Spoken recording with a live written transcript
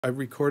I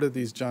recorded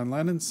these John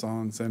Lennon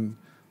songs, and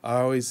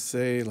I always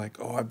say, like,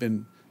 oh, I've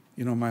been,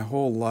 my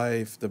whole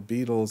life, the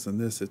Beatles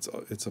and this,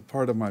 it's a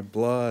part of my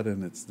blood,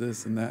 and it's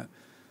this and that.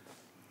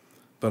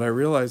 But I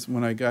realized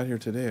when I got here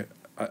today,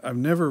 I've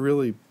never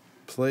really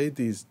played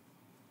these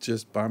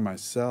just by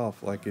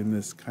myself, like in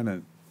this kind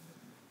of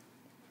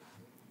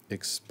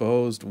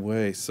exposed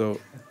way. So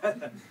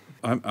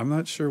I'm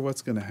not sure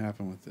what's going to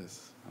happen with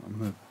this.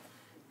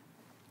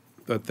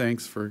 But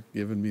thanks for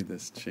giving me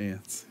this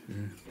chance.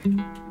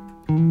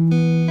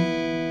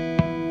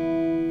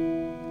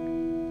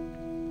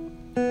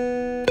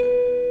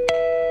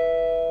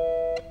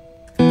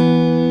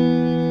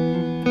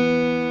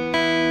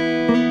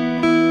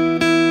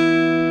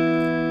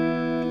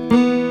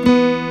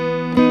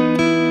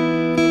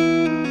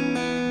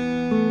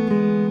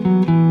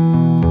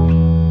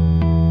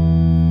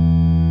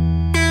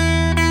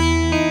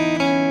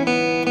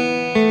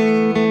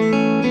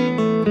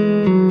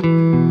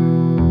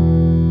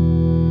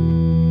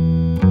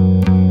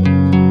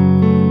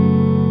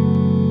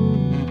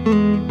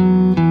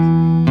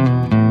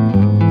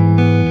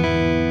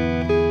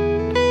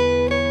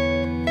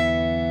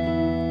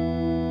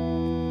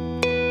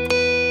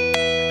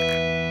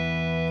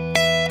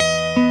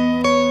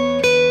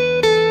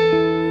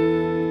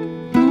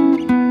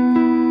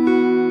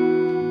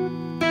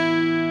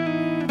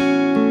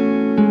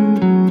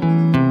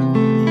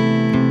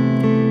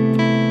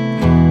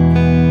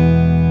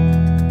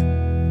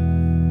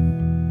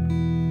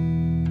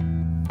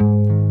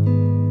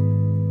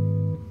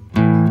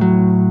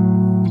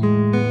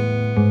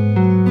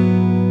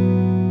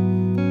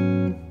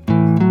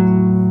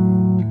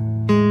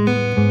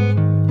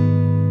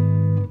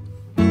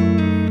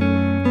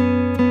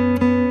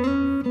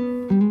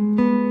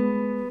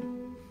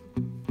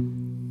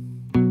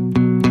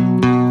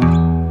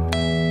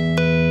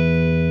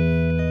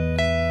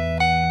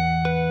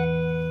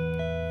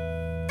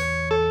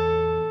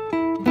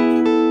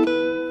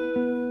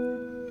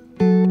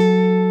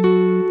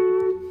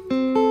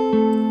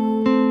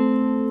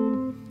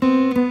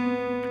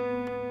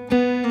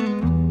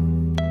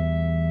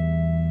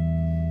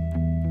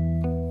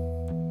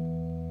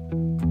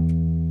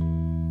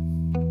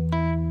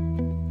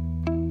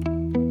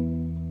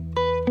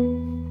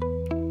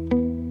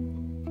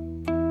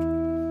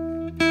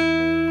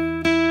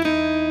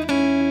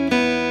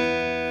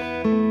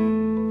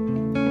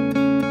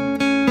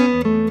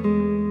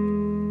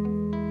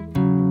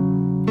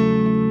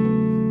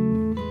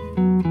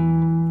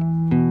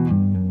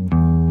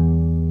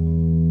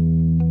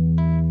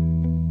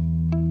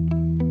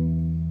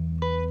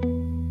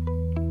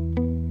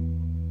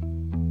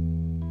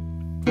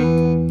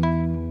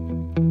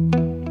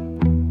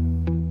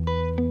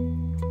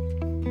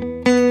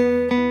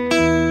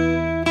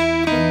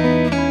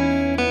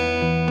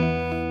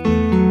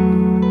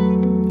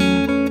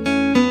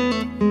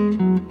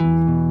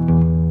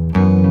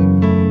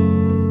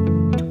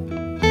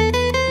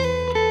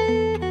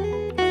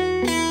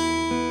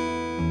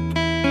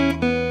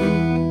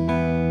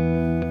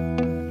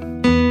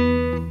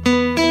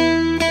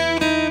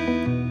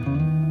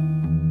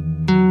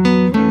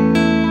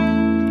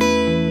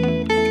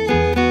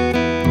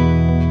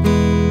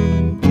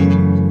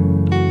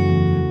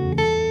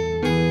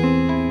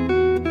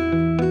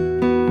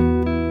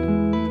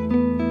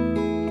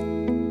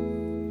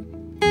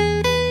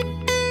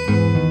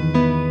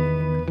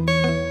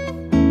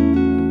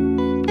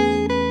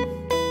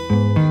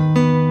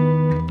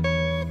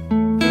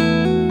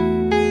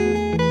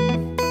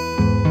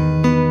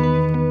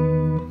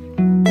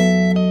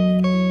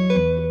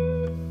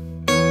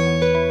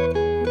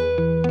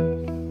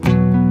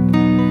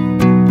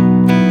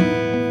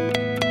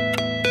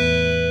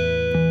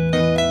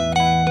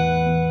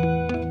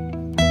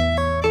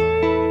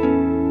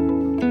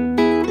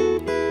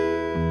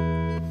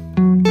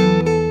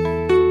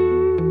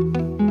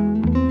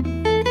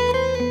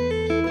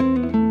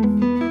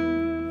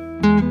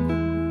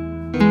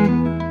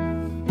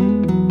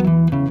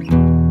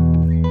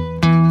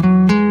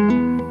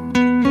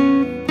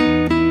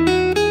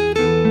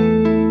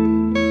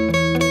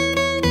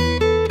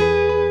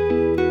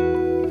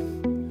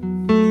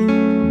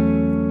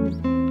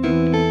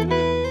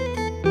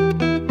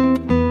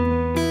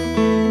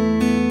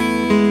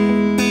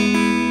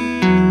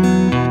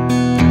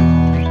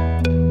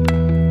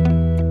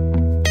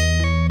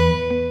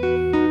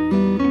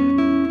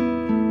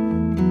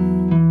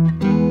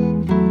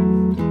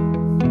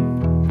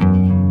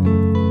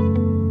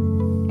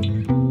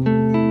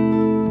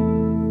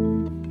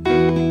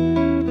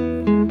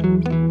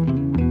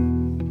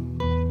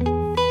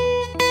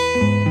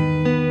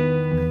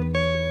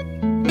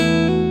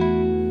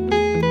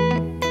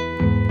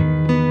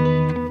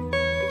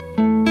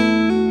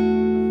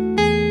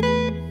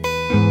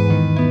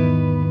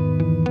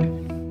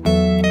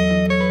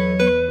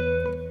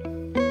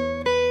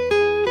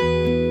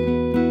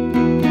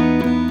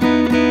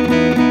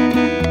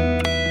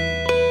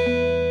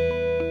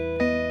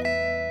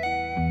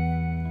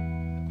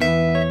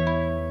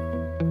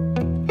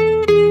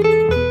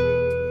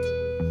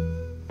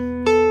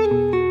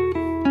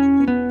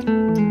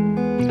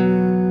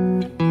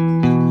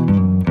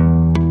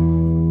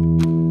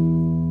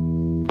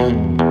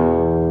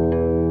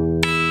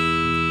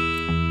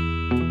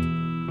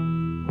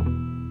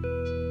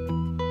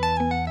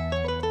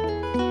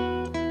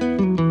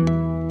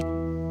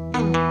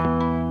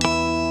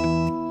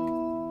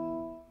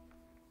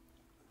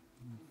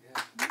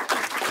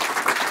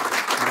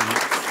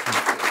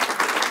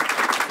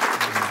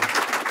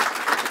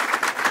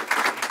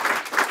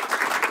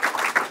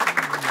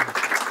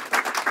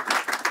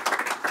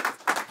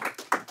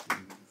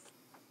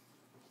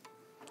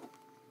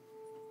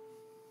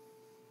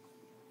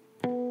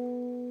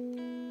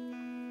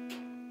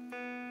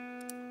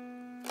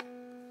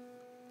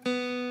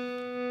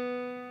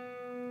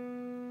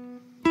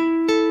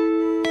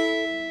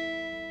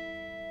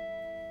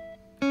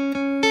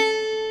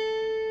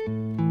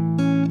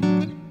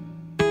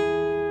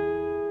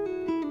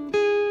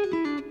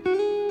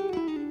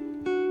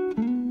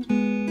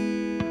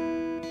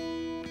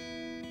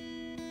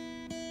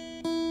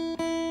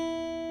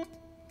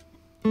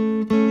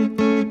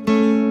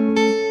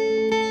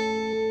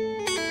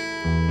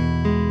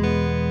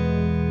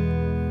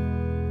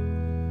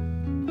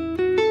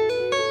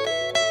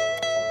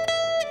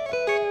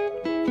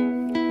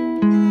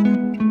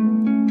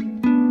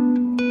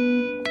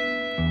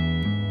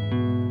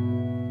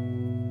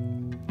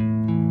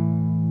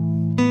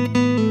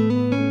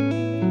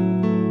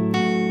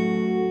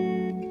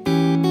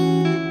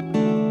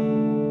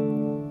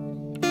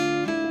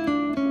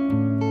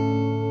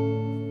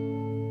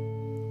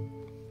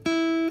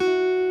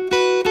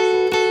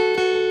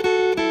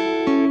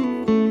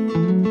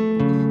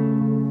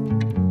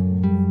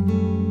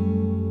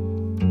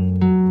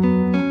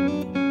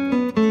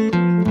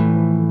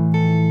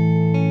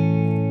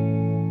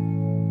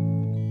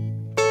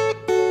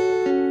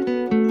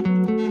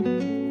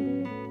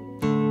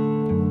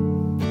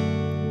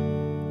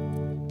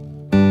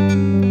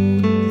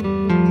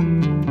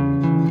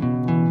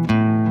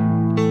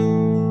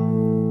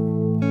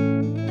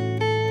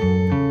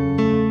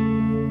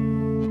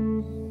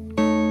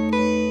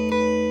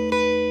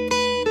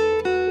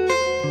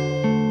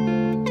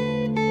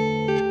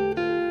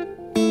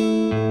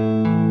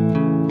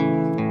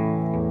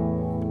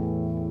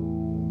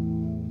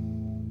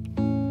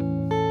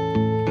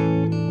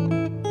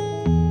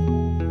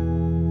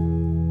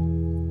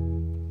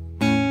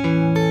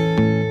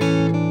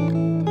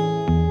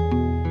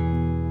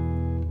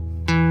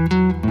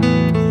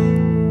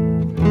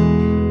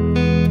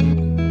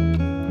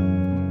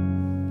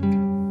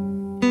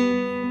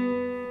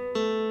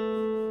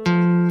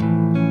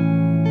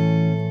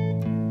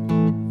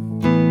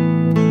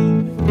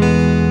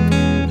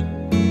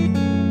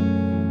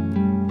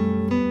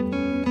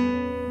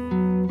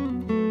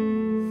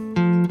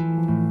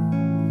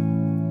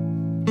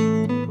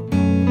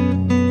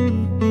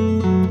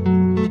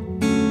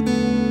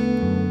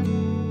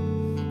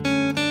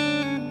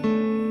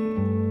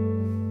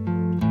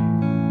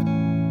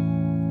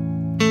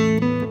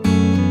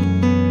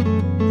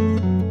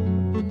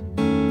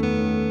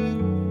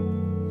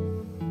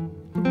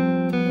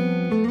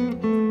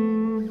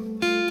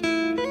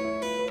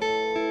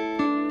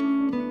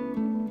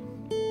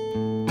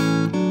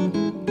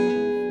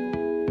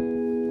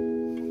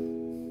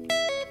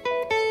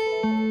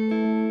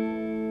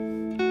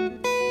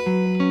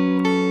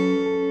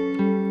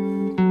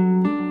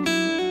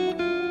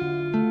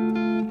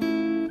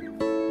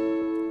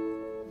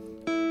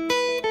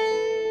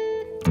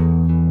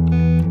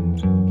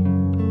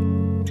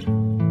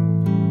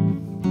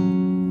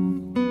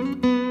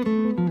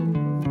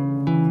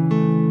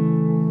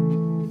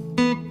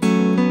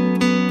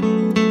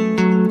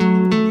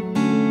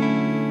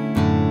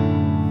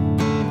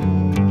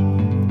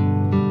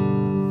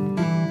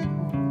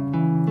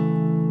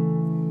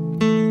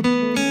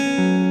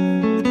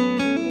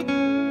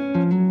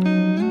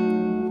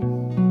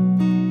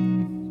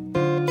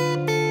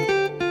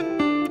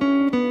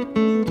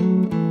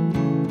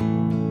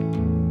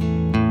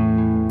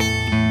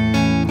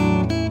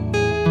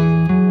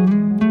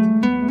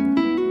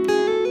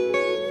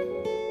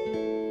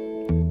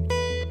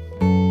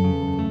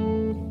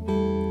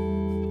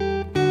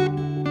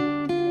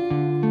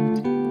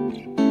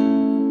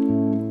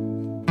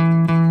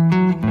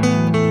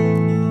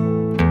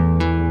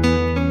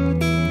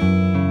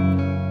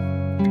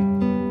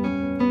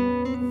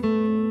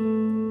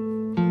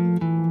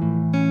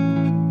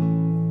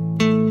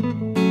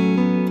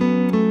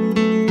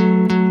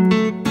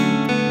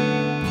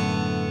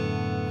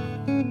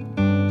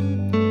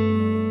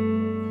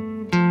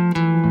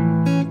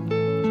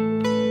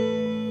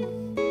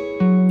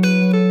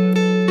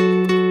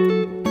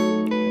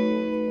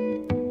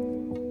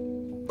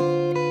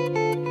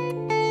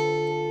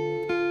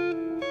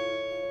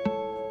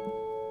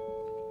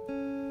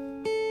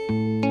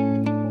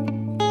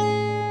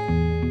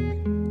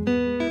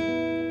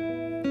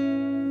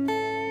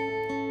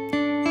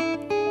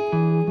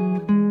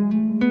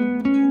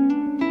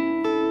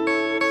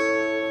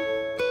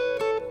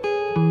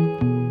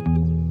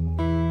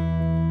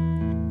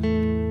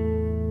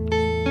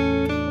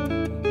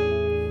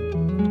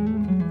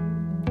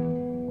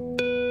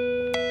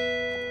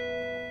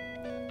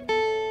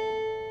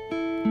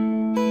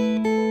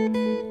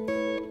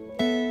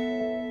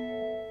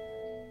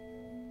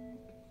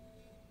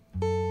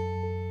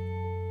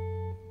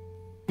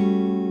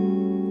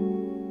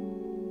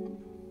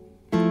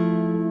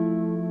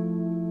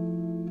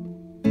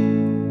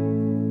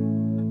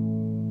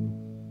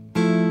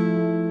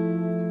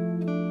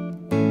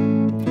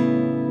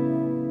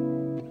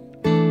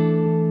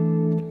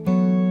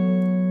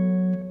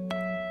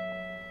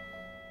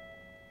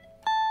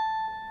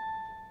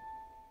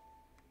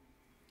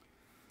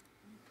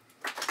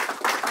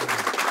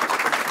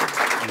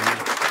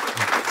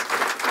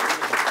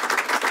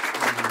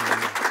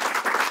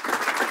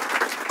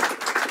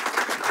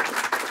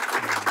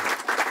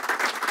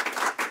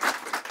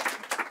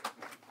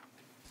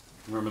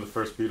 Remember the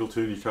first Beatle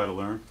tune you tried to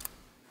learn?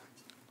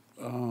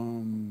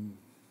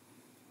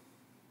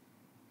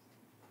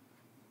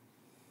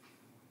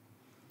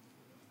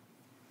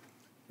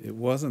 It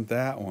wasn't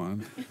that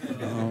one.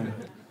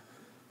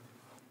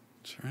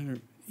 Trying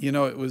to, you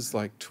know, it was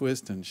like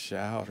Twist and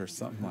Shout or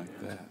something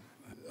like that.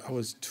 I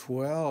was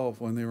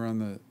 12 when they were on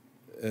the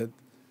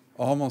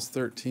almost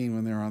 13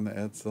 when they were on the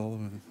Ed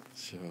Sullivan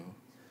Show.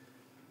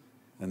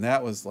 And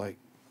that was like,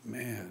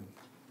 man.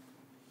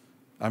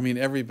 I mean,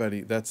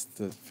 everybody, that's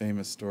the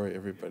famous story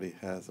everybody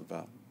has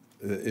about,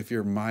 if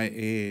you're my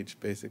age,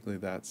 basically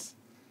that's,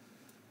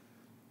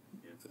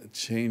 it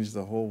changed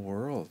the whole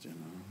world, you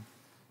know.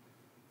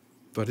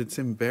 But it's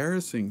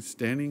embarrassing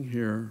standing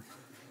here,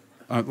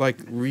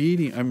 like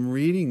I'm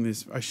reading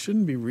this, I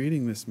shouldn't be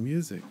reading this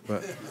music,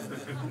 but,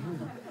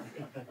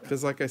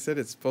 because like I said,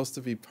 it's supposed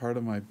to be part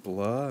of my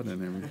blood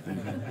and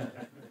everything.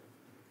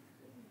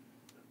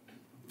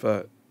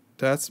 But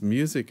that's,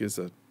 music is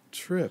a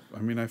trip. I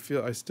mean, I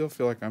still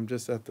feel like I'm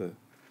just at the,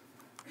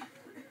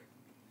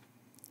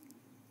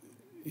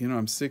 you know,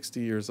 I'm 60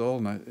 years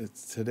old, and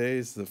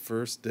today's the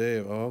first day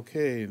of,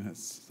 okay, and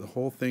the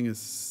whole thing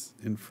is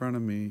in front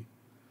of me.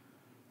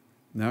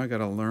 Now I got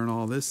to learn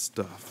all this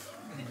stuff.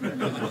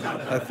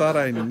 I thought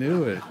I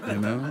knew it, you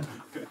know,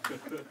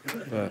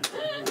 but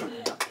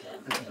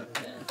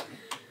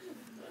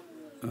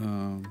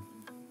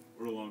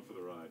We're along for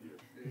the ride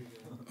here.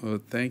 well,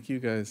 thank you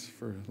guys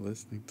for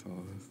listening to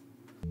all this.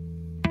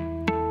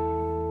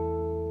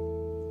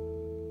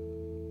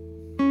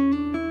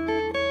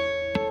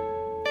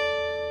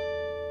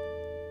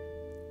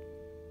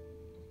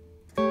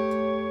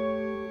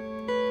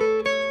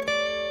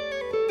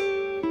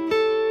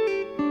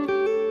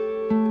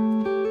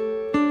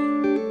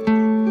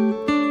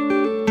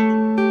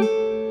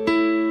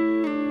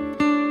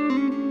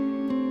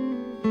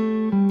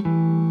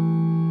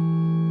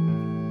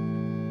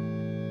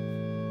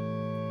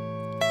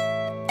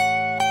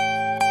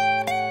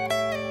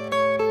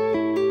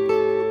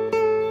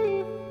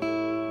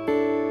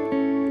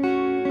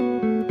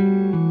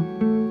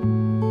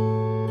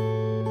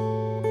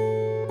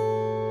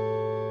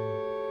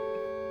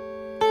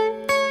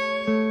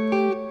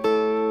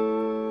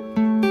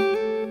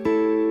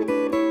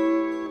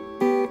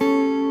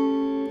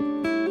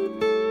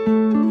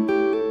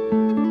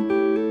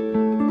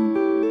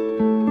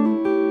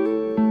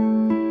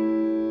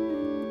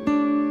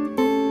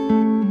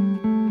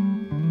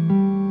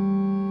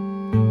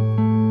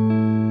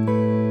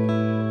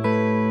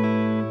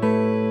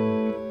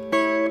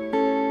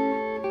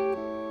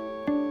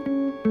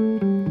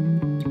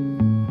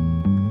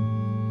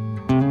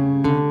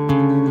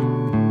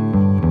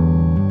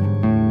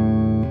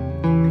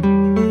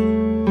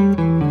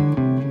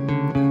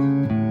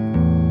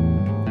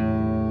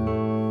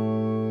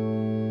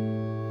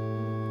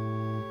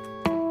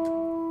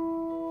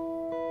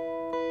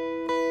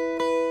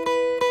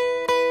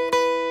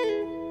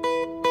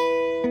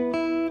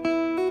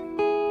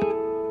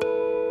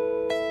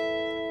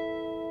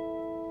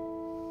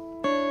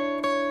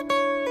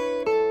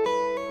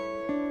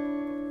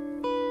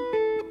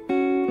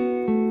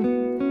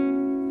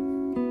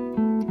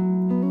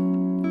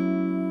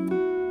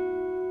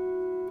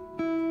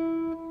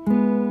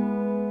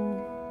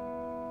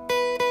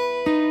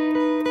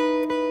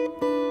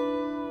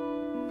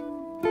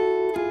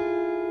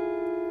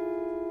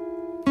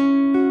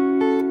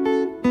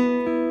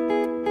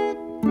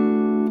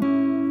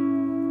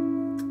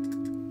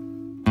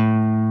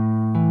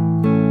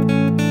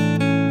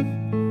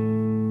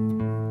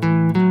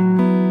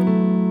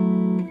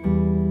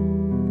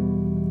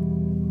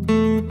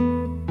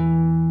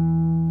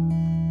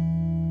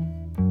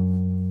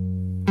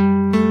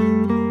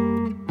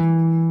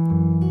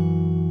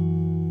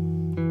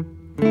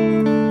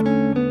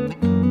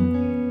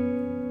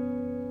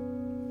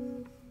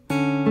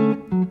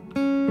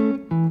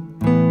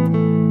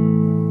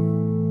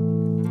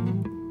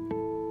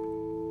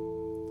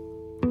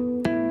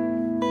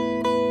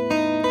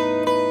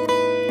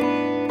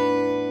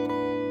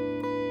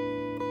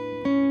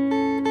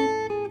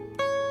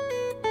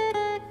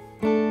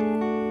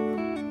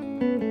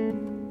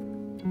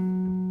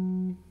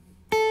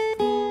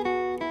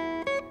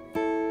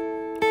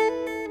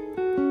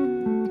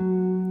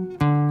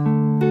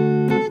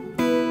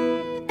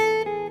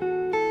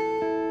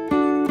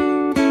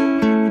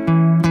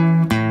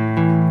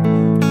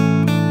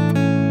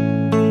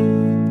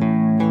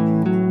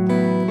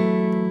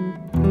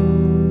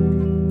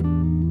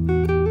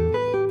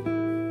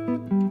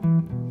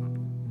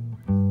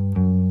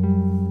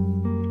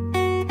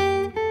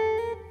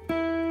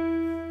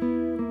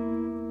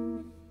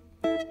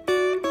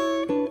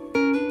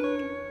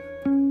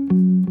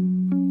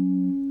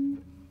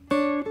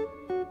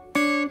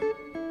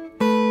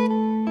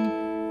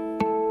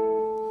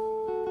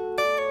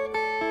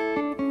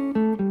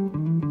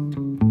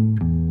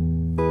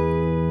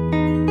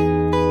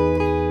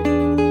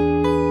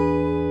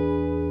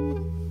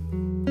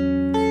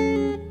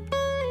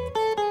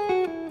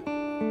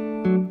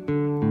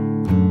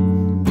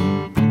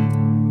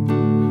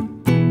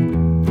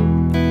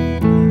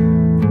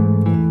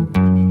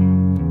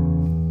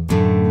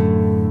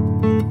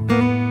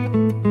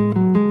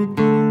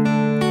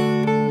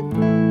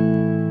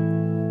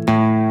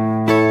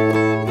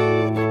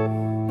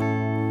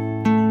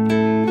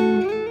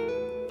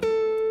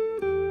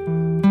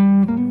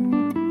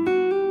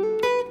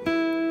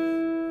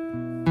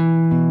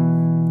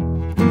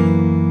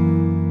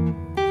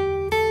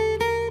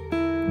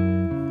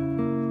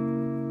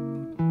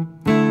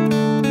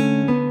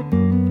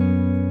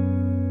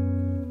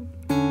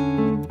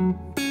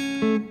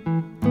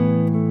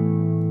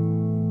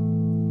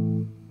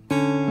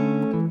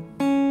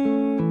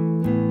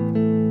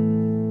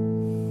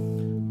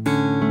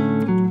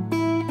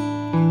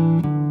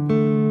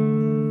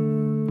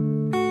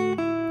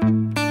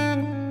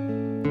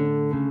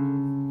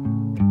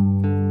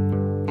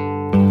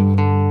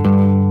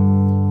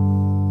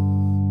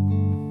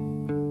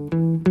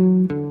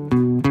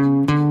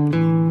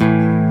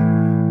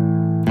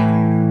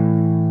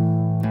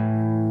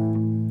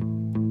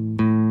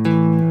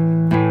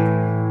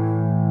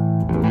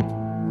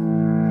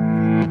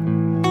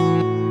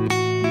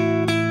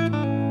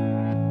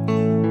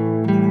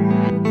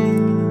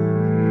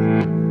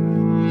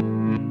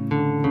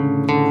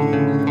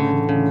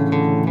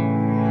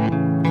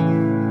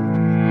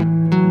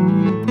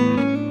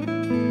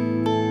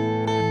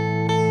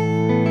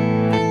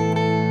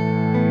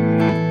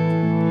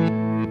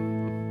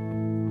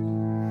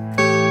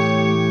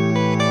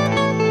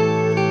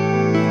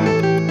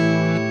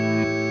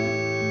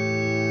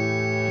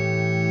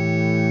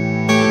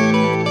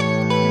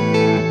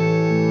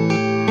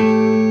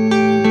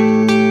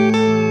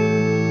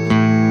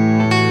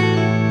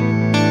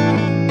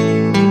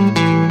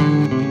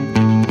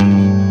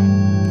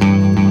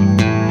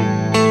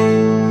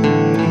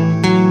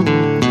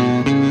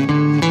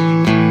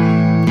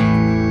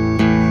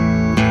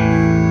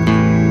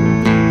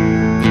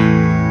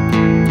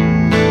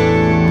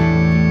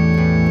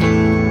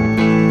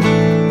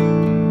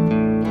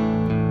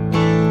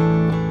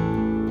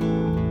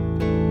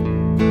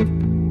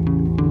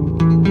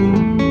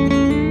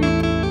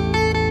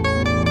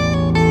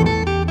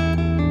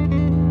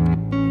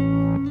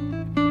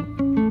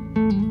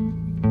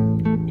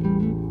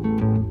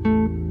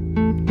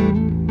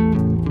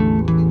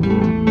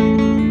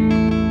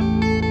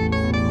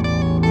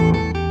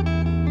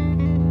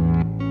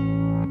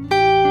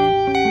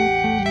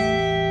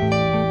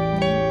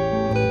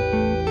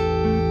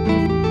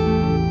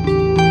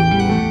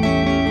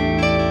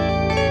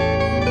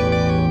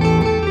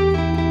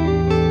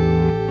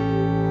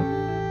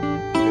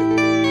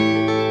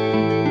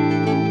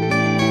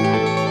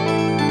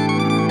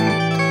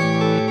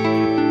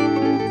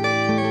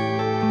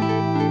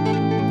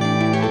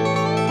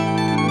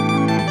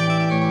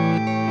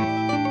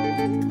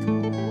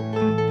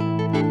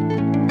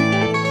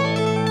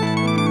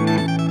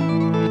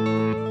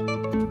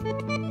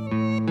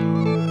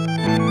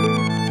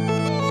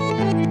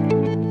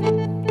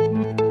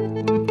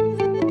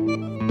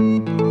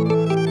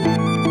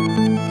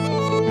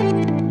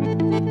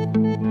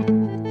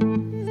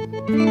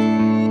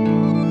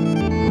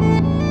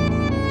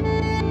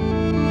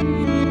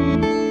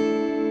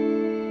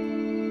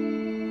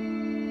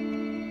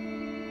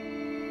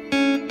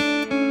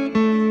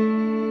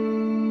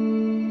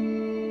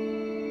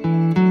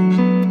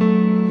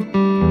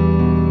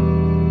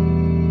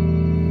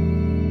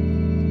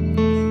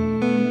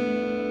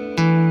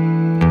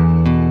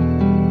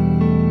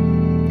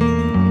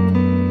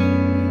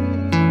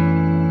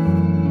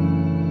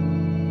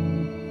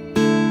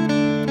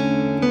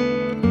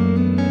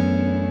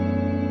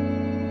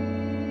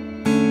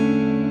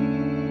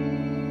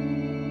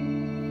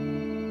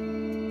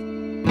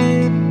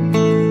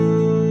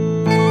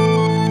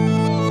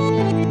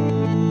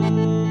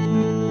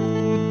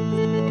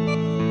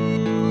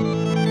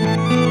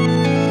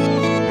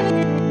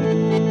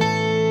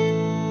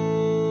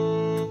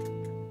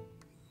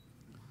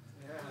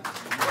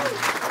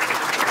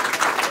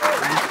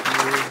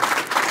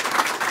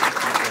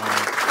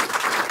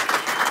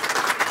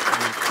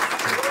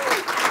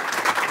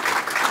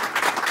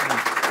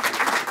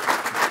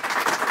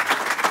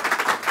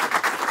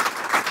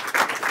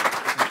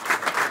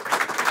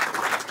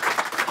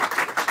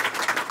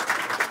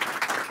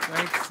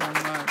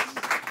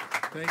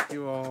 thank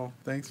you all.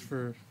 Thanks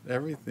for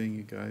everything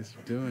you guys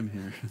are doing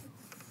here.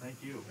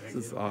 Thank you. This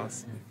is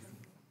awesome.